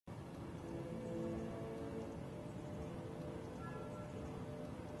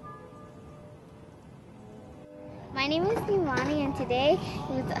My name is Imani, and today it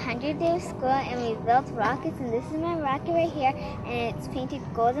was the 100th day of school, and we built rockets. And this is my rocket right here, and it's painted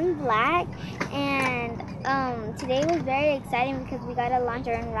gold and black. And today was very exciting because we got to launch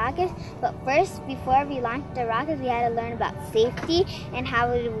our own rockets. But first, before we launched the rockets, we had to learn about safety and how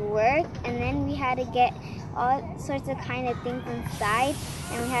it would work. And then we had to get all sorts of kind of things inside,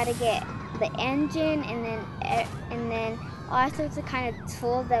 and we had to get the engine, and then all sorts of kind of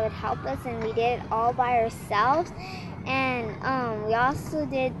tools that would help us, and we did it all by ourselves. And we also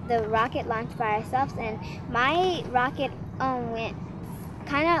did the rocket launch by ourselves, and my rocket went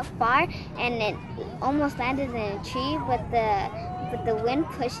kind of far, and it almost landed in a tree, but the wind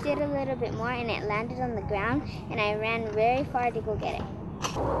pushed it a little bit more, and it landed on the ground, and I ran very far to go get it.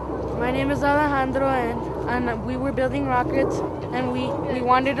 My name is Alejandro, and we were building rockets, and we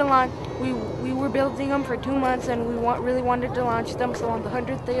wanted to launch. We were building them for 2 months, and we really wanted to launch them. So on the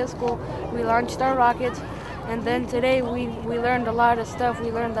 100th day of school, we launched our rockets, and then today we learned a lot of stuff.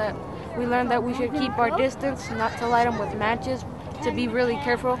 We learned that we should keep our distance, not to light them with matches, to be really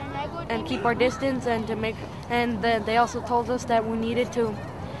careful and keep our distance, and they also told us that we needed to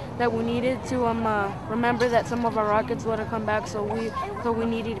remember that some of our rockets would have come back, so we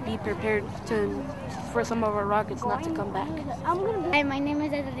needed to be prepared for some of our rockets not to come back. Hi, my name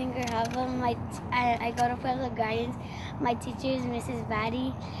is Adeline Garava. I go to Pueblo Gardens. My teacher is Mrs.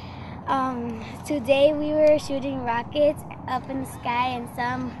 Batty. Today we were shooting rockets up in the sky, and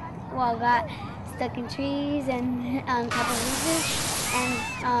some got stuck in trees and on top of roofs,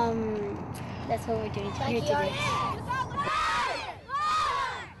 and that's what we're doing here today.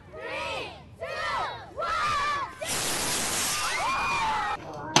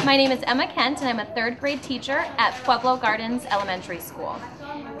 My name is Emma Kent, and I'm a 3rd grade teacher at Pueblo Gardens Elementary School.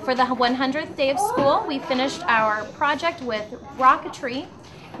 For the 100th day of school, we finished our project with rocketry.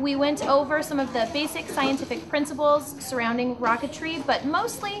 We went over some of the basic scientific principles surrounding rocketry, but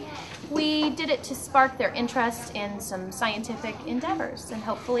mostly we did it to spark their interest in some scientific endeavors, and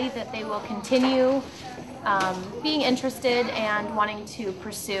hopefully that they will continue being interested and wanting to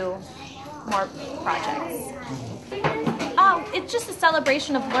pursue more projects. It's just a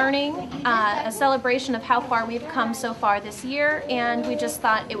celebration of learning, a celebration of how far we've come so far this year, and we just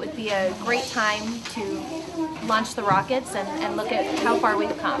thought it would be a great time to launch the rockets and look at how far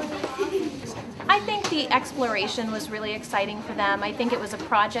we've come. I think the exploration was really exciting for them. I think it was a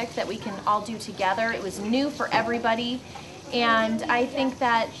project that we can all do together. It was new for everybody, and I think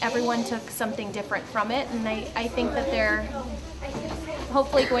that everyone took something different from it, and I think that they're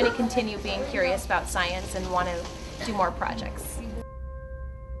hopefully going to continue being curious about science and want to do more projects.